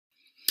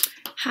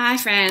Hi,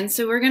 friends.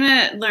 So we're going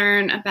to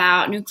learn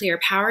about nuclear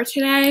power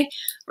today.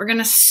 We're going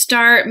to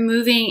start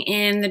moving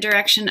in the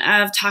direction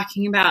of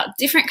talking about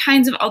different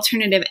kinds of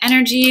alternative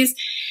energies.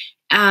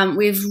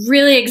 We've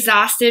really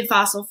exhausted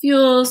fossil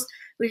fuels.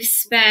 We've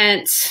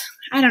spent,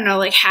 I don't know,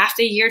 like half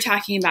the year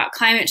talking about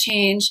climate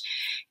change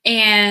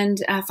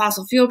and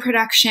fossil fuel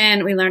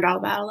production. We learned all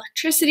about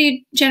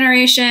electricity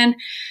generation.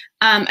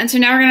 And so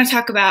now we're going to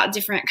talk about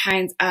different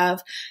kinds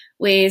of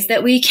ways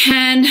that we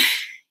can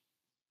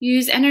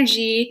use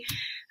energy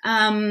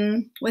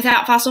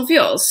without fossil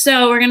fuels.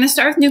 So we're going to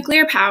start with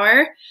nuclear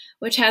power,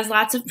 which has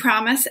lots of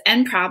promise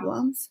and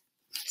problems.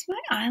 Is my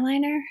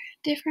eyeliner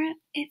different?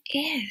 It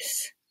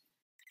is.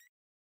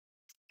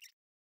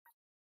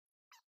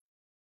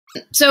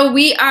 So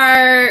we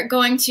are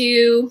going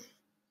to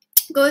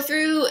go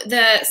through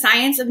the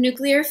science of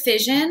nuclear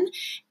fission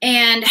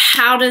and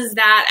how does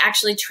that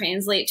actually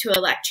translate to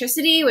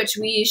electricity, which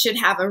we should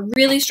have a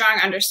really strong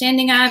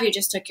understanding of. You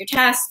just took your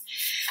test.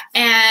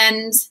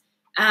 And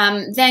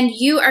then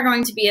you are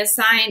going to be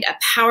assigned a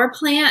power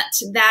plant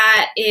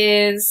that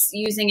is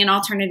using an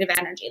alternative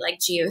energy like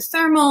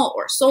geothermal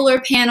or solar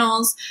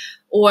panels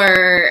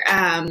or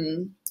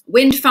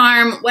wind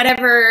farm,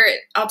 whatever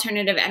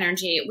alternative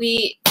energy.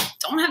 We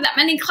don't have that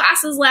many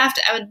classes left.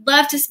 I would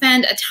love to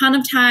spend a ton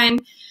of time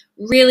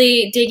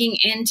really digging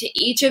into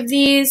each of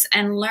these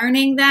and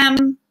learning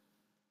them.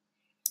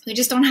 We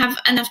just don't have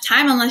enough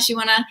time unless you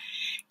want to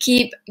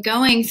keep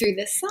going through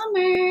the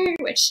summer,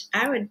 which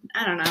I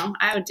don't know,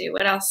 I would do.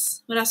 What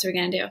else are we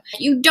going to do?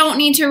 You don't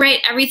need to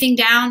write everything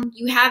down.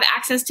 You have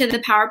access to the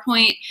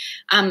PowerPoint.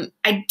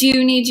 I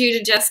do need you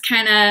to just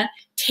kind of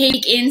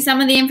take in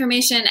some of the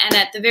information, and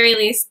at the very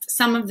least,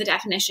 some of the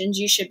definitions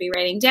you should be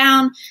writing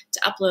down to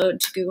upload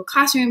to Google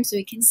Classroom so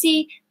we can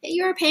see that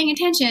you are paying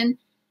attention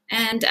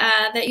and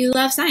that you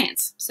love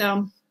science.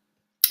 So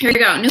here we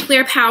go.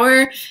 Nuclear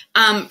power,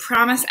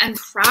 promise and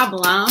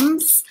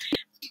problems.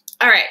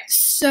 All right,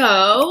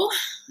 so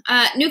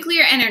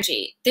nuclear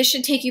energy. This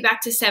should take you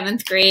back to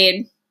 7th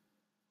grade,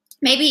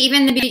 maybe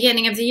even the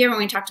beginning of the year when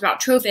we talked about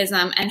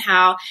tropism and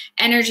how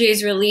energy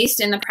is released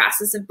in the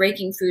process of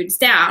breaking foods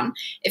down.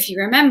 If you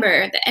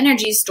remember, the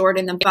energy is stored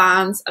in the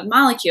bonds of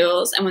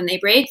molecules, and when they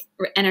break,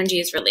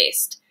 energy is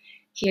released.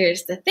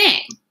 Here's the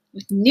thing.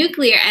 With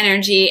nuclear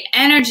energy,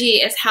 energy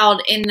is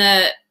held in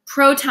the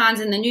protons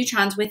and the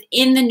neutrons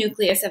within the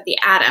nucleus of the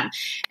atom.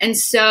 And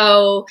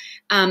so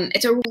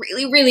it's a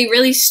really, really,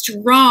 really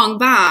strong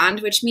bond,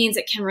 which means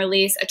it can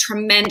release a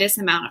tremendous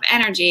amount of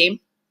energy.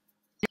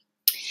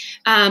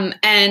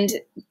 And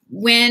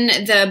when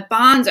the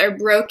bonds are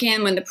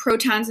broken, when the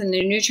protons and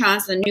the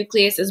neutrons, the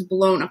nucleus is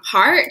blown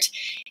apart,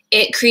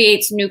 it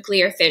creates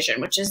nuclear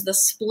fission, which is the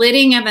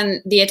splitting of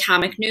the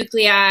atomic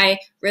nuclei,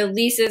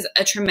 releases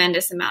a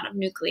tremendous amount of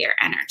nuclear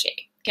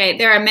energy. Okay,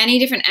 there are many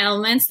different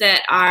elements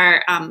that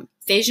are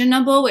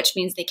fissionable, which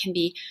means they can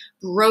be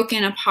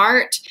broken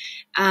apart.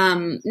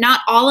 Not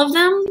all of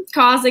them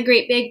cause a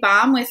great big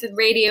bomb with a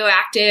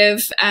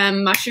radioactive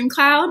mushroom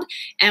cloud,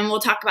 and we'll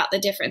talk about the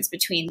difference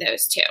between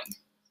those two.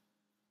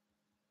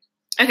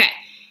 Okay,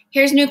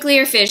 here's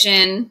nuclear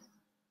fission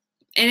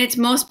in its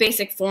most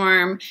basic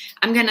form.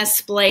 I'm going to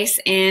splice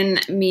in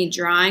me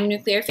drawing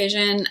nuclear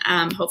fission.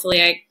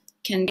 Hopefully I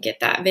can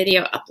get that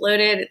video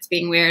uploaded. It's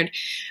being weird.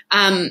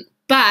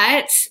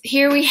 But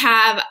here we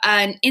have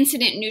an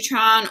incident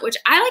neutron, which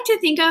I like to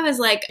think of as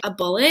like a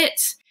bullet.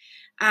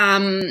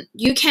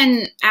 You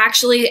can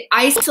actually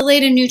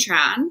isolate a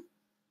neutron.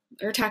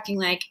 We're talking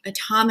like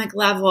atomic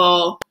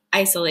level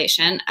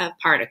isolation of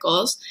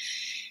particles.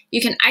 You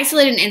can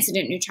isolate an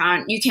incident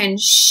neutron. You can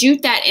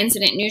shoot that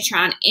incident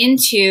neutron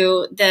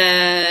into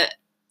the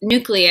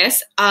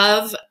nucleus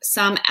of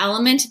some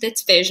element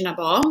that's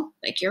fissionable,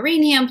 like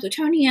uranium,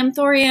 plutonium,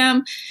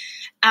 thorium,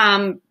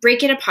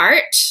 break it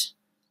apart.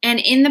 And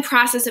in the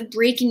process of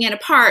breaking it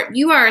apart,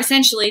 you are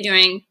essentially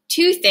doing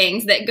two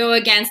things that go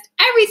against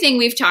everything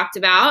we've talked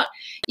about.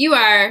 You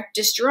are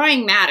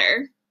destroying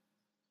matter,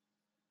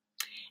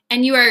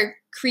 and you are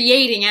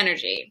creating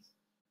energy.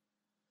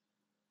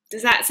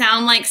 Does that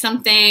sound like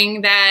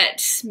something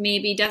that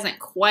maybe doesn't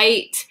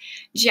quite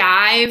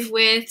jive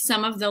with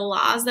some of the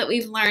laws that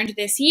we've learned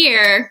this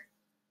year?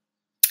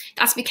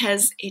 That's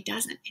because it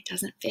doesn't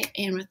fit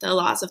in with the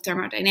laws of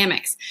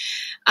thermodynamics.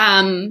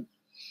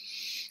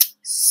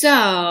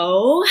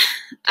 So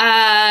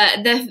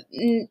the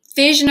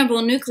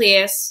fissionable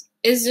nucleus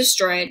is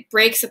destroyed,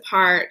 breaks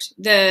apart.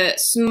 The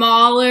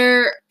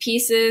smaller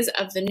pieces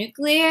of the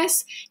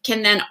nucleus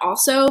can then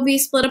also be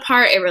split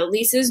apart. It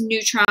releases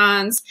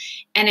neutrons,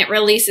 and it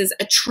releases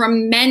a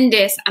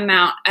tremendous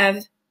amount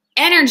of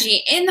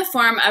energy in the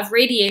form of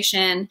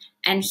radiation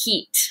and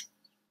heat.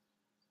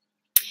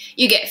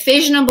 You get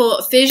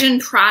fission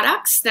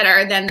products that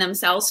are then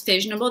themselves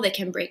fissionable. They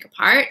can break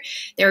apart.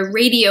 They're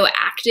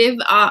radioactive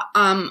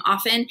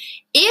often.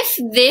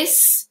 If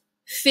this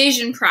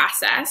fission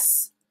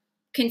process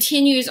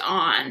continues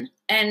on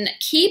and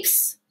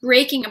keeps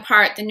breaking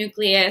apart the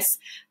nucleus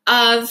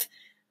of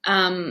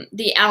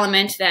the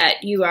element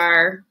that you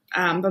are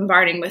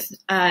bombarding with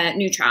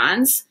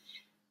neutrons,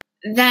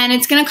 then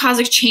it's going to cause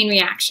a chain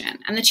reaction.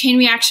 And the chain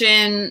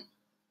reaction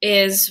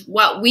is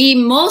what we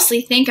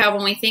mostly think of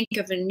when we think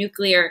of a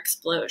nuclear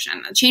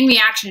explosion. The chain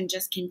reaction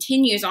just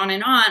continues on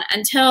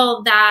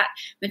until that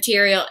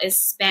material is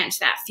spent,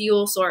 that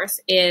fuel source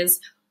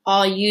is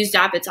all used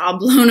up, it's all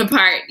blown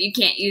apart. You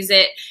can't use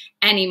it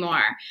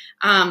anymore.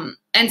 And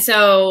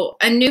so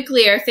a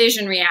nuclear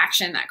fission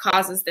reaction that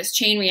causes this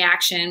chain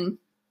reaction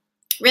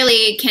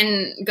really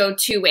can go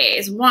two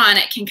ways. One,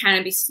 it can kind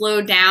of be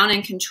slowed down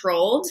and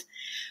controlled,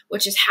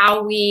 which is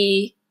how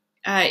we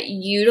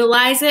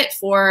utilize it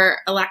for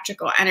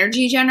electrical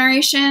energy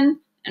generation.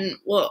 And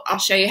I'll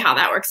show you how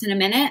that works in a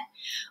minute.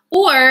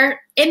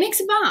 Or it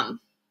makes a bomb.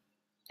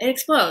 It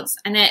explodes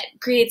and it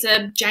creates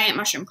a giant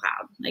mushroom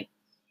cloud. Like,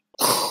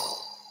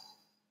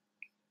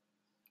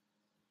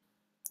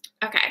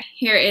 okay,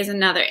 here is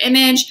another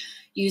image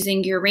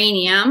using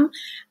uranium.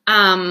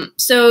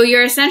 So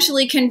you're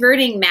essentially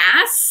converting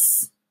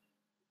mass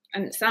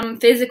and some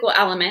physical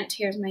element.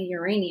 Here's my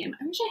uranium.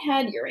 I wish I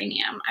had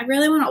uranium. I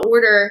really want to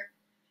order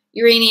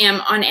uranium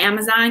on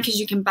Amazon because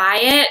you can buy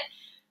it.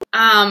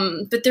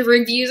 But the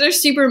reviews are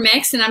super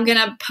mixed, and I'm going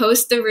to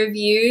post the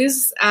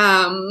reviews.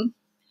 Some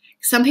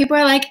people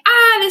are like,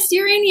 this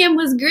uranium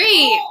was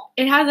great.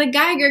 It has a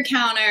Geiger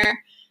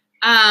counter.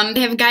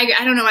 They have Geiger.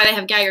 I don't know why they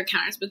have Geiger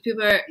counters, but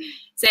people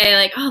say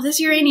like, oh, this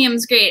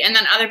uranium's great. And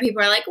then other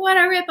people are like, what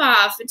a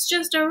ripoff. It's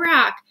just a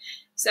rock.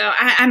 So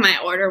I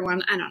might order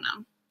one. I don't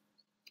know.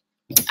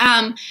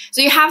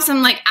 So you have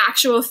some like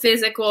actual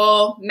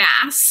physical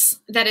mass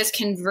that is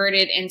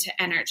converted into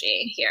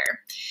energy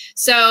here.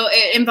 So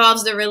it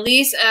involves the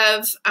release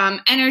of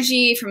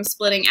energy from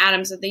splitting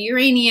atoms of the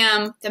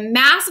uranium. The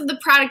mass of the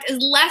product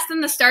is less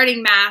than the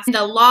starting mass.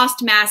 The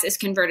lost mass is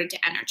converted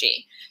to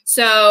energy.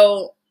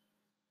 So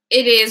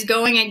it is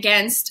going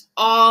against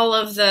all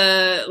of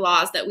the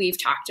laws that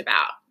we've talked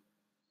about.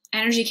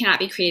 Energy cannot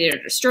be created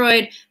or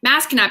destroyed.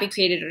 Mass cannot be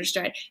created or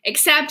destroyed,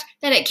 except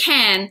that it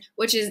can,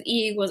 which is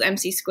E equals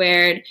mc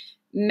squared.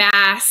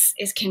 Mass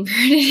is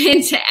converted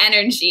into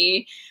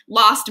energy.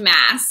 Lost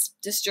mass,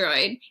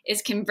 destroyed,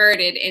 is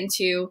converted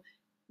into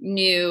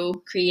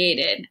new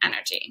created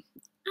energy.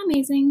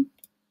 Amazing.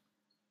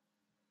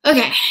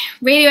 Okay,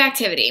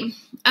 radioactivity.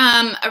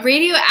 A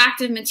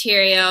radioactive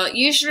material,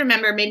 you should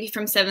remember maybe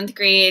from 7th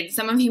grade,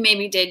 some of you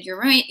maybe did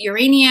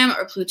uranium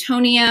or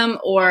plutonium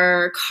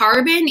or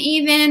carbon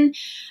even,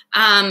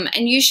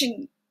 and you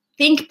should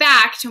think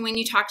back to when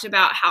you talked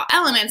about how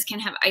elements can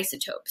have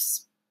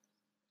isotopes.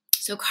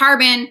 So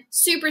carbon,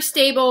 super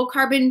stable,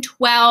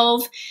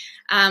 carbon-12,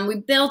 we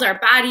build our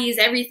bodies,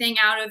 everything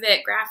out of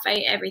it,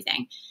 graphite,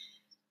 everything.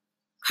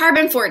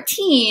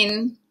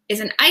 Carbon-14 is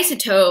an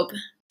isotope.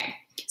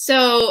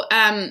 So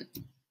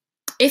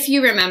if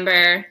you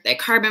remember that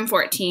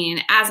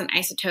carbon-14 as an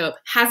isotope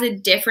has a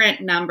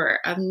different number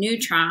of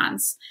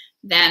neutrons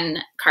than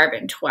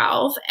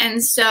carbon-12,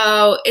 and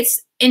so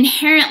it's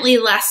inherently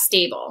less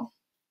stable.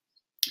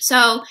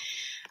 So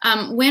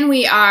when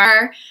we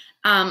are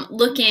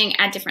looking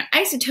at different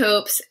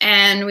isotopes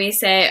and we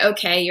say,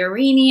 okay,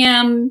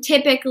 uranium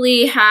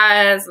typically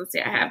has, let's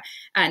see, I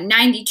have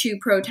 92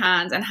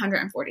 protons and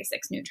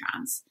 146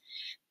 neutrons.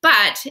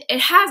 But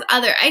it has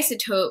other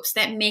isotopes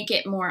that make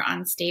it more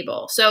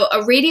unstable. So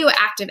a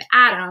radioactive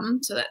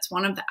atom, so that's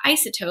one of the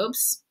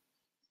isotopes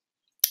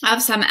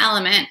of some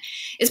element,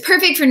 is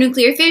perfect for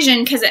nuclear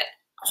fission because it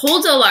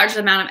holds a large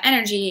amount of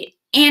energy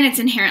and it's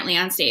inherently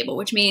unstable,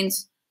 which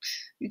means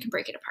you can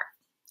break it apart,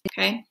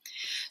 okay?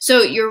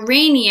 So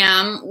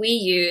uranium we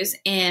use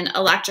in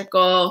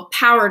electrical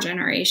power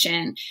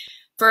generation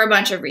for a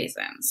bunch of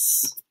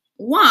reasons.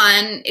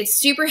 One, it's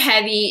super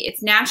heavy,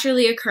 it's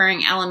naturally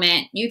occurring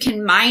element. You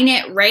can mine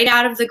it right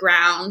out of the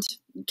ground.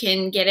 You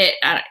can get it,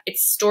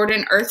 it's stored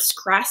in Earth's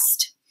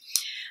crust.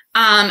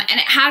 And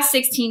it has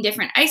 16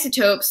 different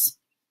isotopes.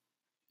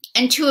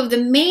 And 2 of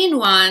the main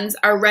ones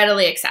are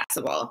readily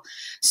accessible.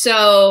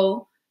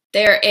 So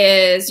there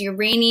is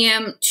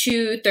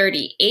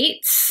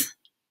uranium-238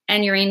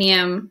 and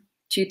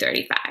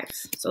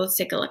uranium-235. So let's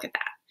take a look at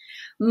that.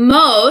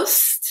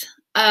 Most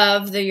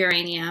of the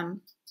uranium,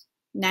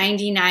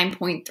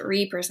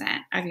 99.3%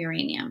 of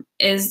uranium,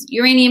 is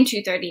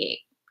uranium-238.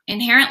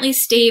 Inherently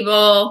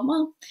stable,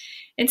 well,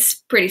 it's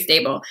pretty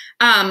stable.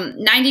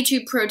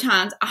 92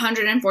 protons,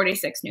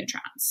 146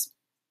 neutrons.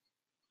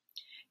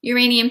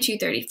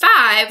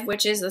 Uranium-235,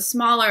 which is a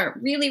smaller,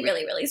 really,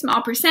 really, really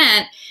small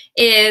percent,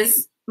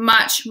 is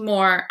much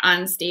more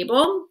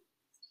unstable.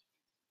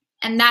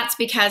 And that's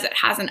because it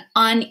has an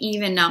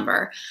uneven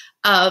number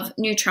of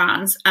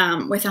neutrons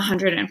with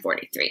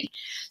 143.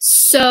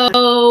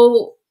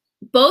 So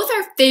both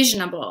are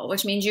fissionable,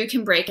 which means you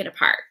can break it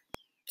apart.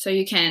 So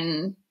you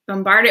can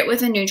bombard it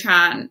with a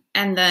neutron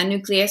and the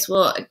nucleus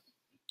will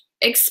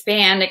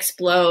expand,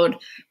 explode,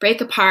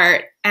 break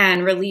apart,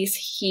 and release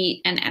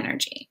heat and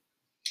energy.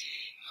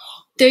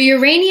 The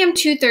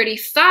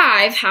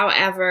uranium-235,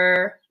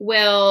 however,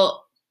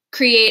 will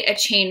create a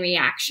chain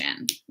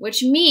reaction,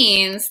 which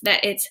means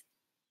that it's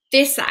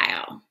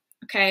fissile.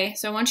 Okay,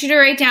 so I want you to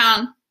write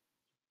down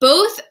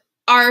both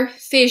are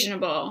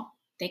fissionable.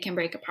 They can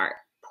break apart.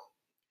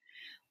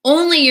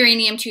 only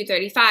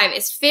uranium-235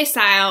 is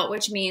fissile,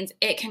 which means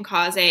it can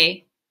cause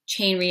a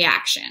chain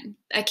reaction,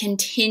 a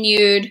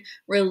continued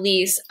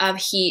release of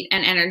heat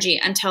and energy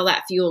until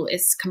that fuel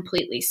is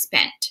completely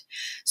spent.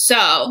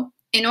 So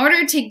in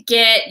order to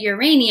get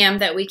uranium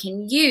that we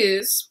can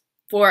use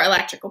for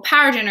electrical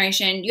power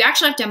generation, you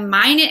actually have to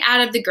mine it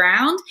out of the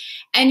ground,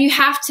 and you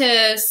have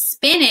to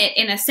spin it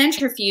in a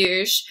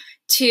centrifuge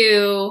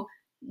to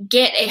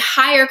get a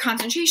higher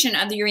concentration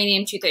of the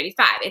uranium-235.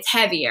 It's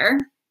heavier.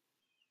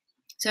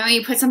 So when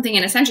you put something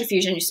in a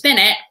centrifuge and you spin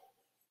it,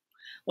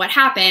 what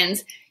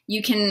happens?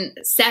 You can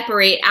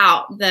separate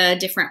out the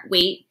different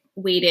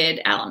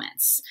weighted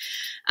elements.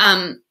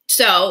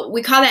 So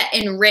we call that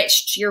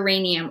enriched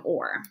uranium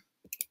ore.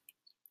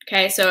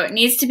 Okay, so it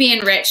needs to be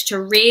enriched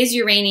to raise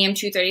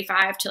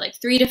uranium-235 to like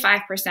 3 to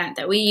 5%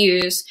 that we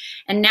use,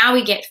 and now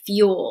we get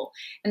fuel.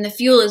 And the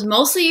fuel is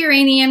mostly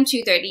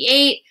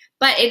uranium-238,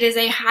 but it is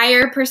a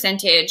higher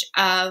percentage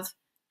of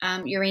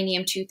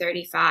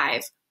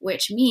uranium-235,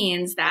 which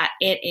means that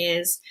it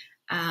is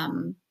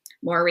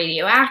more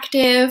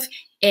radioactive,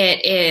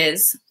 it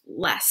is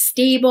less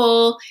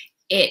stable,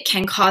 it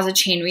can cause a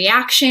chain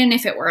reaction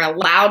if it were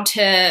allowed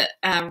to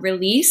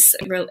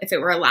if it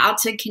were allowed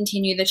to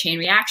continue the chain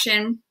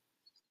reaction.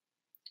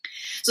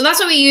 So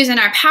that's what we use in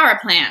our power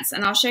plants,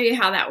 and I'll show you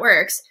how that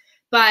works.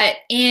 But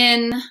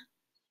in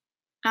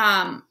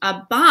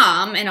a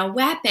bomb, in a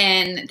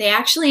weapon, they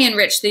actually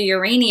enrich the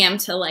uranium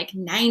to like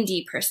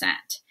 90%.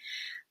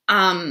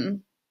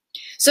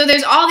 So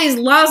there's all these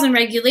laws and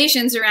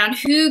regulations around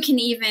who can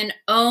even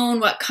own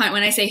what,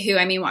 when I say who,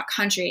 I mean what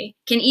country,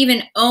 can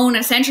even own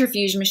a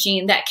centrifuge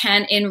machine that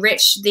can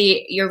enrich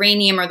the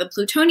uranium or the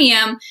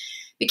plutonium.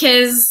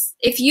 Because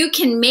if you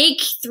can make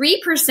 3%,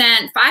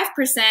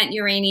 5%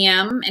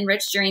 uranium,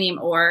 enriched uranium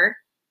ore,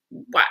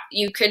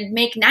 you could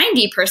make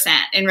 90%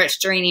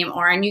 enriched uranium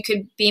ore, and you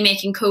could be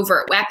making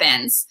covert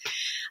weapons.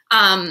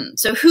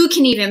 So who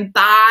can even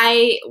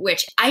buy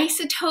which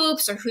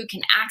isotopes, or who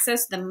can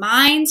access the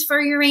mines for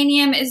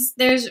uranium is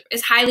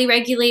highly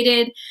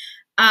regulated.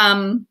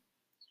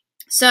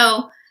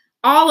 So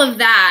all of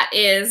that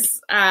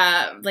is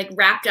like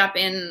wrapped up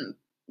in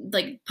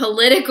like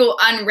political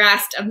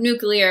unrest of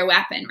nuclear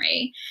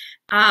weaponry.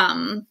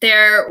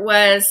 There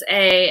was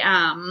a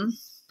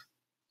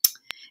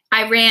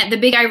the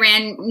big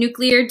Iran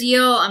nuclear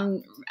deal.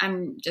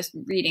 I'm just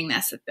reading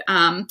this,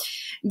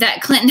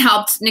 that Clinton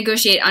helped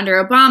negotiate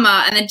under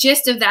Obama. And the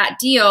gist of that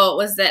deal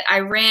was that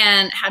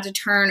Iran had to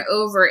turn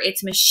over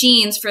its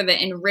machines for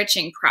the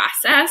enriching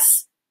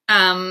process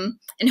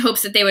in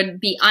hopes that they would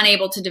be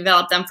unable to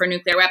develop them for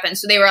nuclear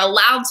weapons. So they were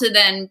allowed to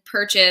then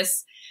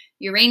purchase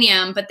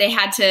uranium, but they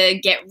had to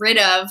get rid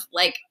of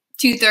like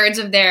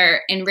 2/3 of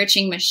their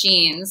enriching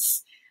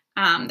machines,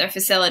 their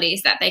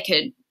facilities, that they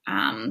could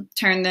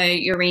turn the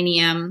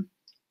uranium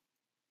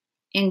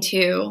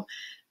into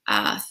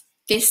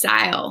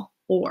fissile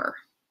ore.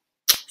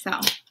 So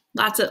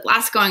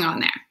lots going on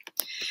there.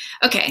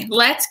 Okay,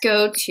 let's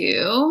go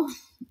to,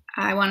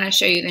 I want to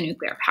show you the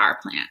nuclear power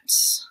plant.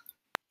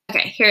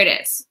 Okay, here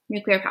it is,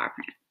 nuclear power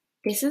plant.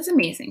 This is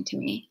amazing to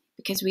me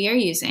because we are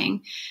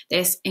using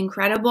this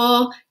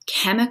incredible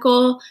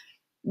chemical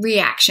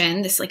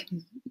reaction, this like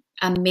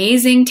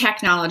amazing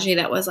technology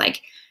that was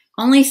like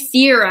only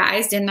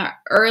theorized in the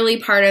early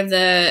part of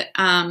the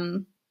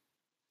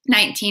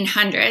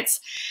 1900s.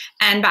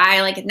 And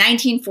by like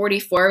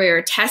 1944, we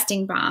were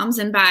testing bombs.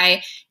 And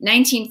by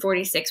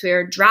 1946, we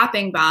were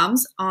dropping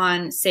bombs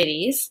on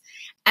cities.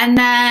 And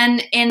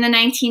then in the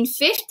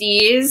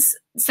 1950s,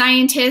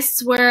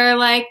 scientists were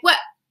like, what?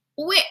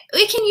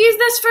 We can use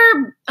this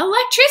for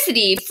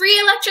electricity, free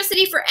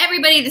electricity for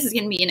everybody. This is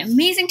going to be an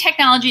amazing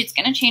technology. It's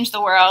going to change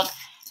the world.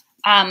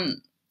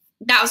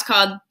 That was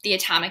called the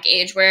atomic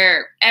age,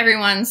 where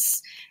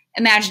everyone's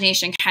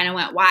imagination kind of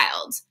went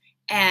wild.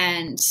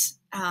 And,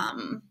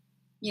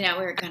 you know,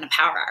 we were going to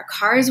power our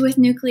cars with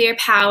nuclear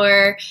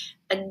power.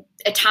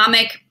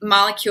 Atomic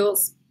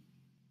molecules,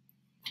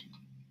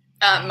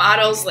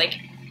 models like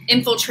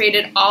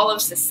infiltrated all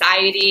of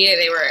society.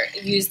 They were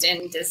used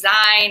in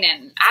design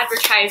and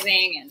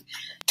advertising and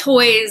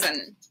toys,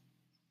 and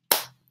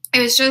it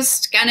was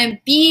just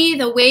gonna be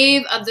the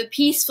wave of the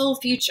peaceful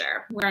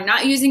future. We're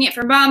not using it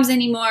for bombs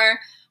anymore.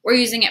 We're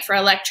using it for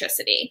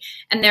electricity.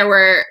 And there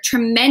were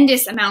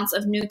tremendous amounts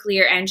of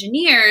nuclear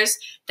engineers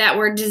that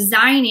were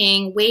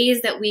designing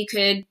ways that we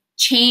could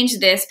change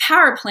this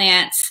power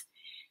plant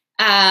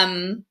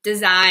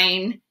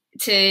design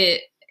to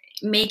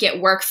make it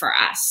work for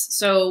us.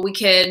 So we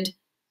could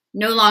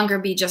no longer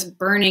be just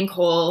burning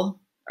coal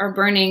or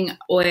burning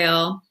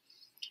oil,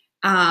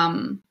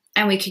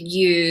 and we could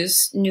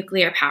use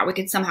nuclear power. We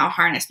could somehow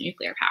harness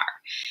nuclear power.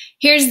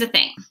 Here's the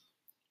thing.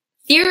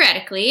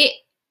 Theoretically,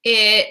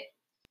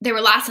 there were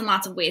lots and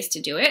lots of ways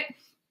to do it,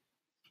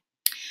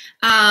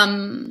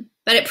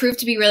 but it proved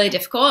to be really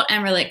difficult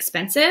and really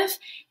expensive,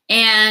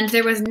 and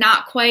there was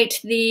not quite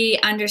the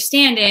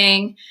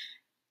understanding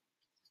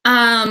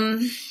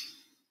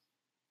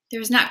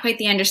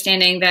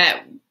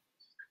that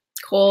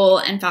coal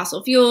and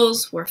fossil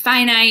fuels were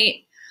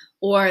finite,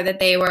 or that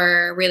they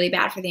were really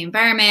bad for the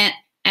environment.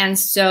 And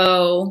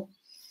so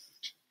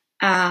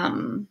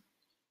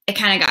it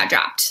kind of got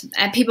dropped.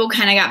 And people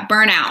kind of got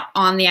burnt out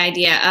on the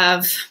idea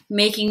of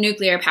making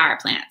nuclear power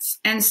plants.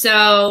 And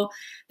so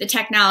the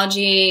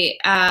technology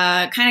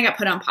kind of got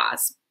put on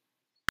pause.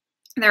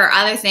 There are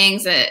other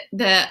things that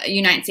the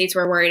United States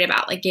were worried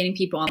about, like getting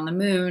people on the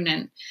moon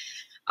and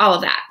all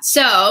of that.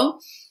 So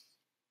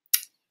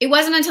it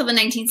wasn't until the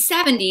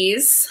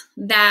 1970s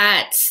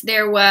that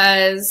there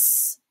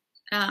was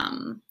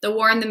the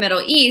war in the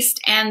Middle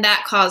East, and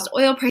that caused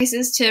oil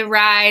prices to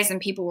rise, and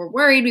people were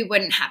worried we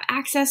wouldn't have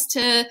access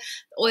to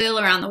oil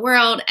around the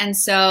world. And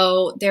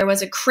so there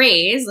was a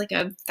craze, like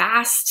a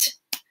vast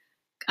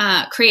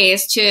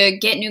craze, to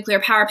get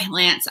nuclear power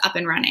plants up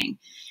and running.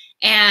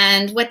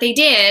 And what they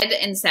did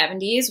in the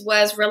 70s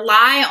was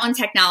rely on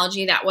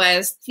technology that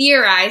was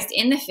theorized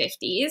in the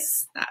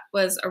 50s, that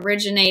was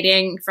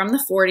originating from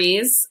the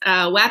 40s,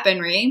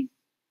 weaponry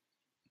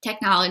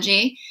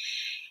technology.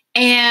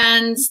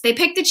 And they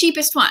picked the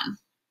cheapest one,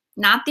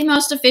 not the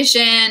most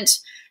efficient,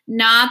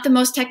 not the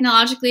most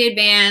technologically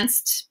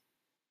advanced,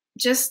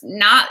 just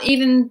not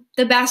even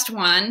the best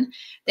one.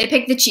 They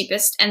picked the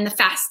cheapest and the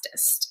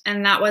fastest.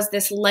 And that was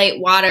this light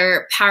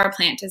water power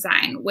plant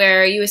design,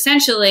 where you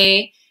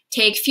essentially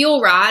take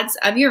fuel rods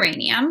of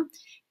uranium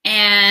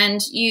and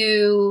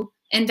you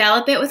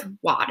envelop it with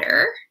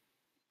water.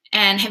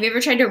 And have you ever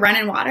tried to run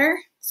in water?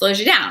 It slows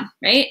you down,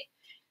 right?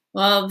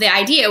 Well, the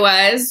idea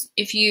was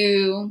if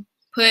you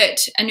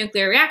put a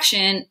nuclear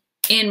reaction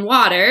in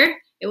water,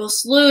 it will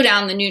slow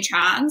down the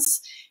neutrons,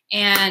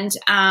 and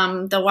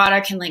the water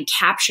can like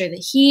capture the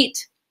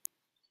heat.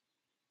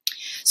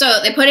 So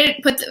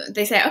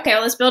they say, okay,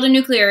 well, let's build a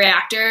nuclear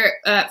reactor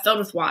filled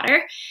with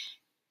water,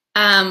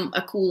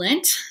 a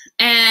coolant,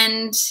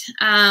 and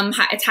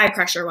it's high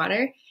pressure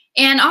water.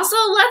 And also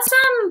let's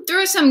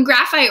throw some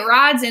graphite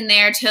rods in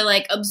there to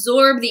like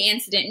absorb the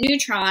incident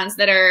neutrons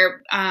that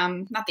are,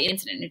 not the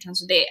incident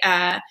neutrons,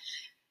 the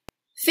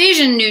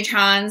fission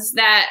neutrons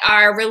that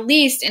are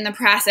released in the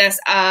process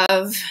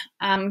of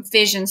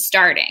fission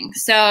starting.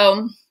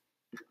 So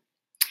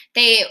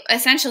they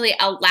essentially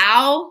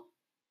allow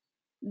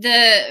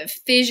the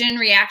fission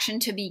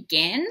reaction to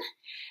begin,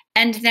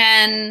 and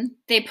then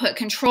they put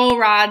control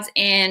rods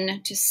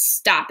in to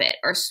stop it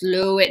or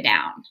slow it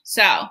down.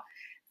 So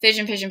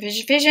fission, fission,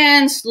 fission,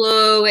 fission,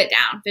 slow it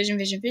down. Fission,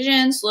 fission,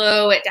 fission,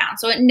 slow it down.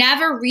 So it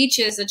never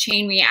reaches a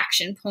chain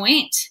reaction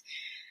point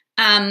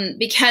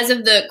because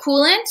of the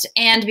coolant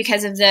and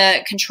because of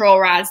the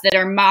control rods that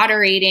are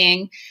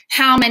moderating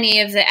how many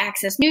of the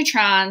excess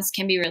neutrons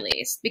can be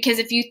released. Because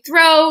if you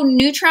throw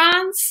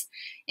neutrons,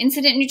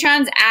 incident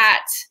neutrons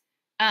at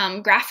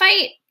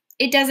graphite,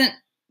 it doesn't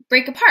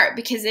break apart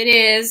because it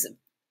is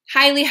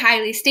highly,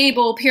 highly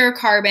stable, pure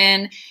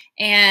carbon,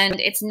 and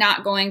it's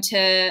not going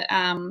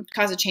to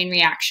cause a chain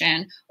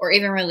reaction or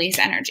even release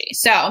energy.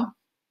 So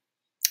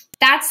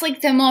that's like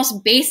the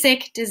most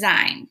basic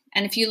design.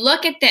 And if you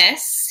look at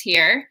this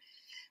here,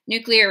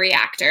 nuclear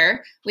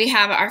reactor, we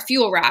have our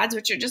fuel rods,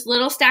 which are just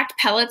little stacked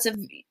pellets of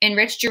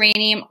enriched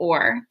uranium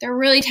ore. They're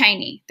really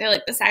tiny. They're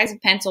like the size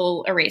of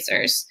pencil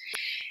erasers.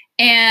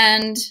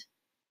 And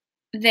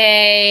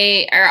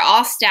they are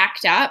all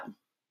stacked up.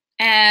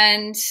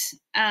 And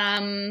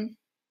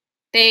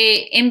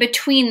in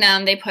between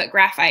them, they put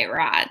graphite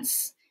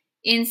rods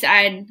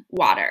inside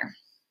water.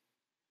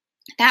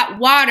 That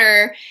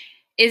water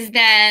is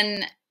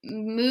then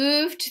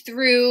moved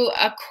through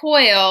a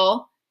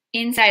coil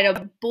inside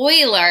a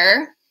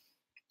boiler.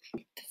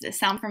 Does this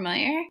sound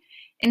familiar?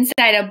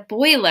 Inside a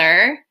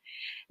boiler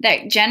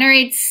that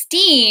generates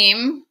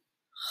steam,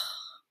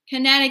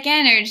 kinetic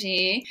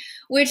energy,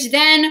 which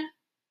then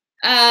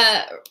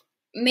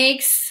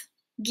makes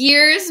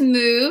gears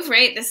move,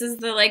 right? This is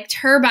the like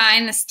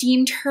turbine, the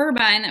steam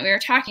turbine that we were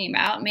talking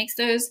about, makes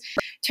those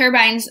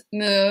turbines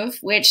move,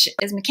 which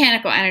is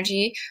mechanical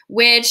energy,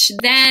 which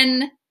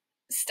then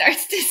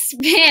starts to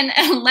spin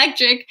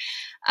electric,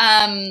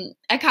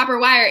 a copper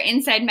wire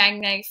inside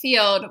magnetic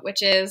field,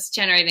 which is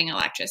generating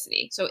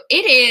electricity. So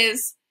it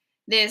is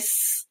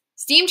this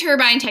steam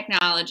turbine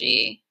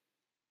technology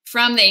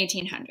from the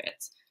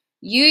 1800s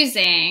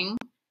using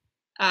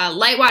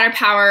light water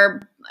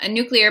power, a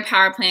nuclear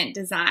power plant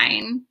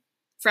design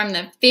from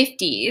the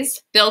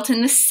 50s, built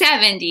in the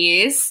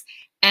 70s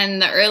and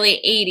the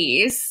early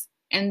 80s.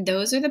 And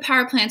those are the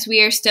power plants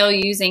we are still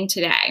using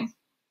today.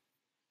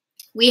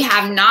 We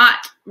have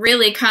not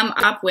really come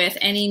up with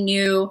any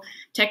new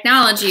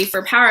technology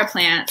for power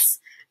plants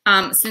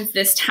since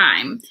this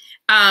time.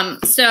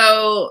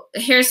 So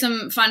here's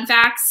some fun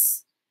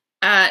facts.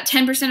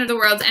 10% of the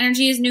world's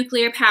energy is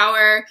nuclear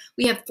power.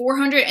 We have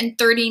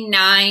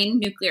 439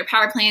 nuclear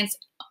power plants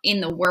in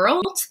the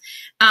world.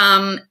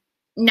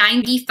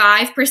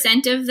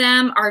 95% of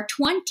them are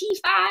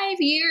 25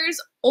 years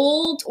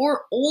old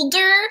or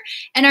older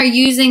and are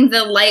using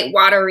the light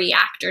water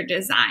reactor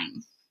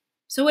design.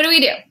 So what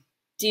do?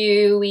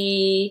 Do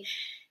we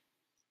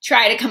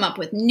try to come up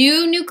with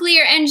new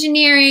nuclear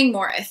engineering,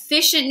 more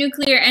efficient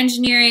nuclear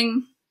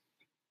engineering?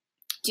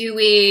 Do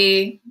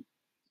we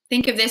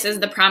think of this as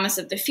the promise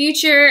of the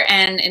future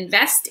and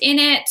invest in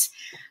it.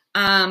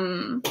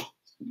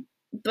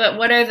 But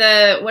what are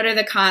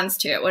the cons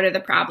to it? What are the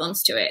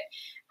problems to it?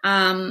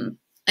 And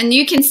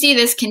you can see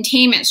this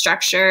containment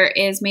structure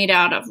is made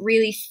out of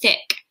really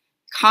thick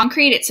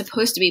concrete. It's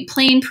supposed to be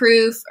plane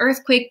proof,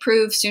 earthquake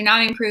proof,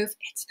 tsunami proof.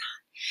 It's not.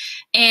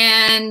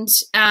 And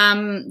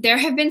there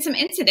have been some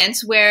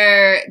incidents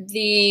where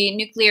the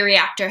nuclear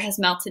reactor has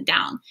melted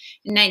down.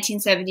 In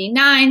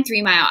 1979,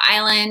 3 Mile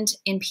Island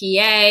in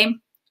PA,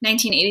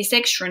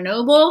 1986,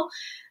 Chernobyl,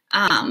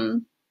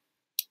 and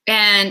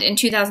in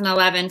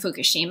 2011,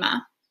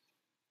 Fukushima.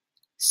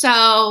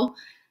 So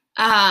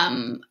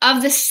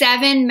of the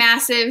 7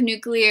 massive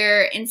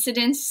nuclear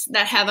incidents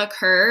that have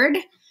occurred,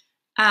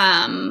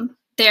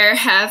 there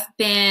have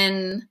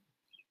been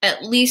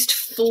at least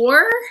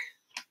 4,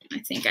 I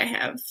think I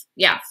have,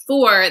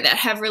 4 that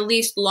have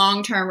released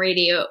long-term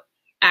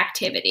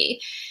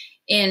radioactivity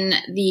in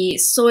the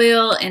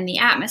soil, in the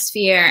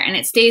atmosphere, and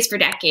it stays for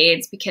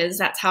decades because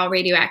that's how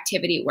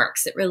radioactivity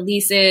works. It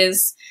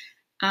releases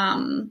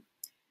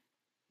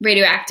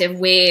radioactive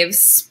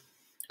waves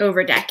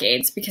over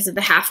decades because of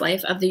the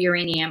half-life of the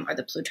uranium or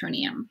the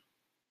plutonium.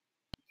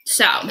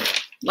 So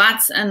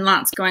lots and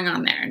lots going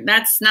on there.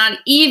 That's not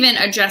even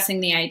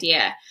addressing the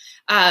idea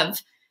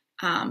of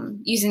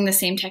using the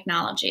same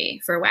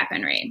technology for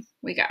weaponry.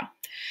 We go.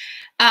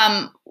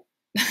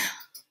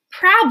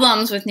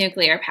 Problems with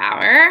nuclear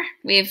power.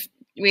 We've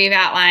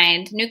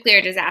outlined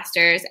nuclear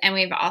disasters, and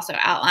we've also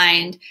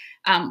outlined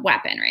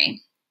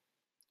weaponry.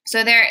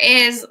 So there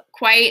is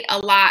quite a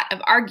lot of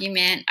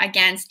argument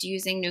against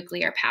using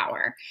nuclear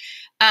power.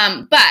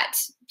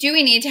 But do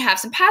we need to have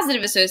some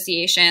positive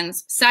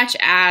associations, such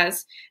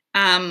as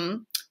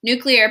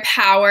nuclear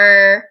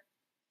power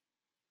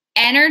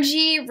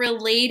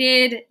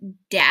energy-related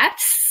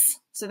deaths?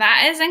 So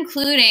that is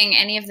including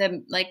any of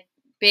the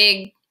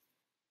big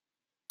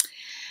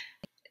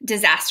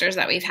disasters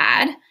that we've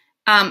had,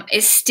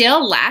 is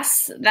still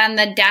less than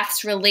the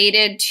deaths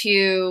related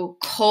to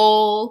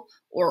coal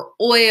or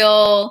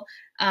oil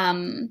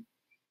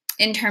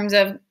in terms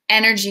of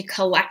energy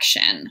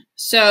collection.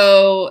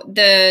 So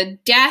the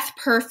death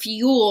per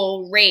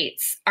fuel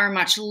rates are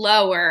much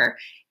lower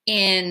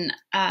in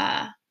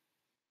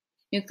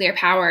nuclear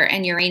power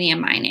and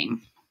uranium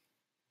mining.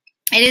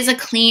 It is a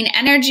clean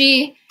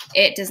energy.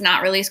 It does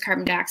not release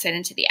carbon dioxide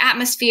into the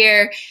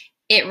atmosphere.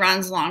 It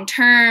runs long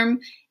term.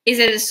 Is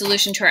it a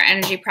solution to our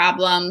energy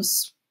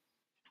problems?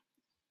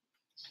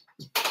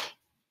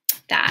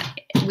 That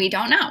we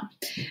don't know.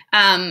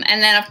 And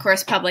then, of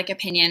course, public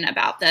opinion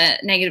about the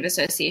negative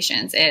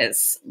associations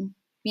is,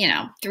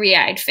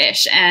 three-eyed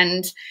fish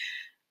and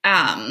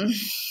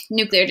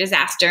nuclear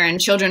disaster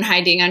and children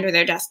hiding under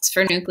their desks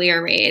for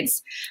nuclear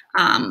raids.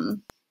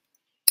 And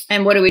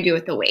what do we do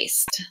with the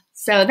waste?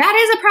 So that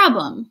is a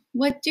problem.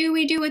 What do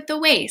we do with the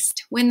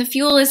waste? When the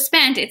fuel is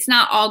spent, it's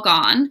not all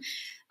gone.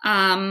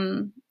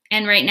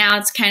 And right now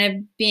it's kind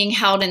of being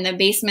held in the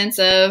basements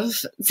of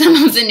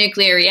some of the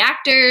nuclear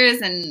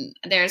reactors, and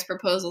there's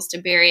proposals to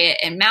bury it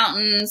in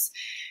mountains.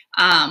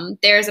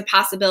 There's a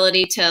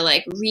possibility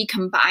to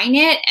recombine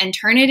it and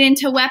turn it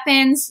into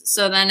weapons.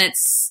 So then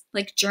it's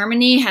like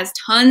Germany has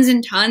tons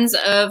and tons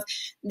of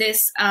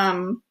this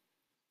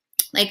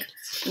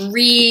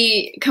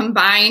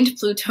recombined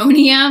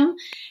plutonium,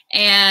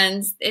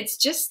 and it's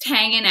just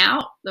hanging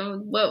out.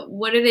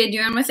 What are they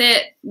doing with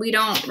it? We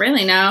don't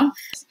really know.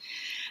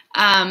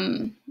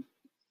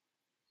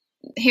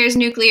 Here's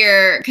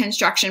nuclear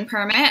construction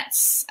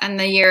permits and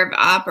the year of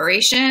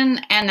operation.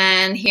 And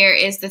then here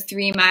is the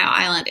 3 Mile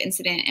Island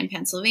incident in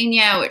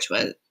Pennsylvania, which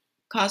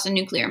caused a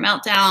nuclear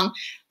meltdown,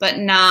 but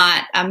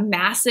not a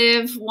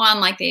massive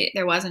one like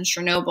there was in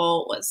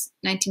Chernobyl. It was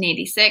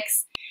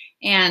 1986.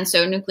 And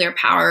so nuclear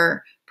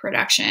power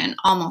production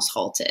almost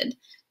halted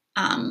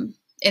in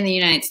the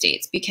United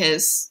States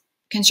because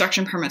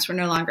construction permits were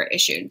no longer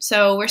issued.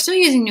 So we're still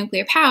using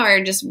nuclear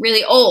power, just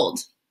really old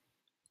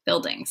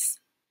buildings.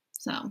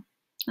 So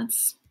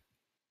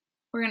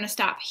we're going to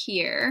stop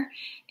here,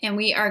 and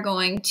we are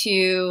going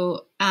to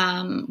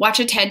watch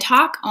a TED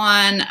Talk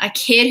on a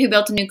kid who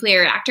built a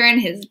nuclear reactor in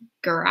his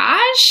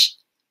garage,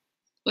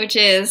 which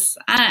is,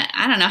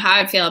 I don't know how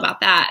I'd feel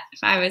about that if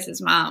I was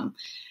his mom.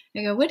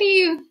 I go, what are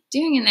you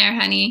doing in there,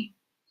 honey?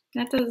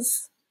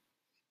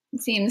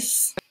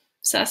 Seems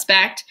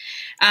suspect.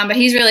 But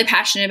he's really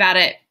passionate about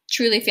it,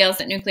 truly feels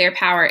that nuclear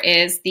power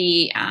is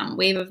the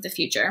wave of the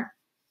future.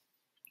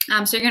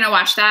 So you're going to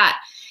watch that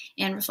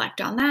and reflect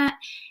on that.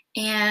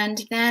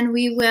 And then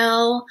we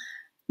will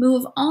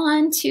move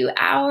on to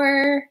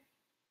our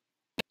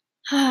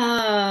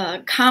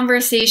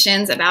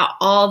conversations about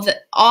all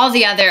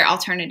the other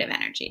alternative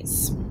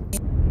energies.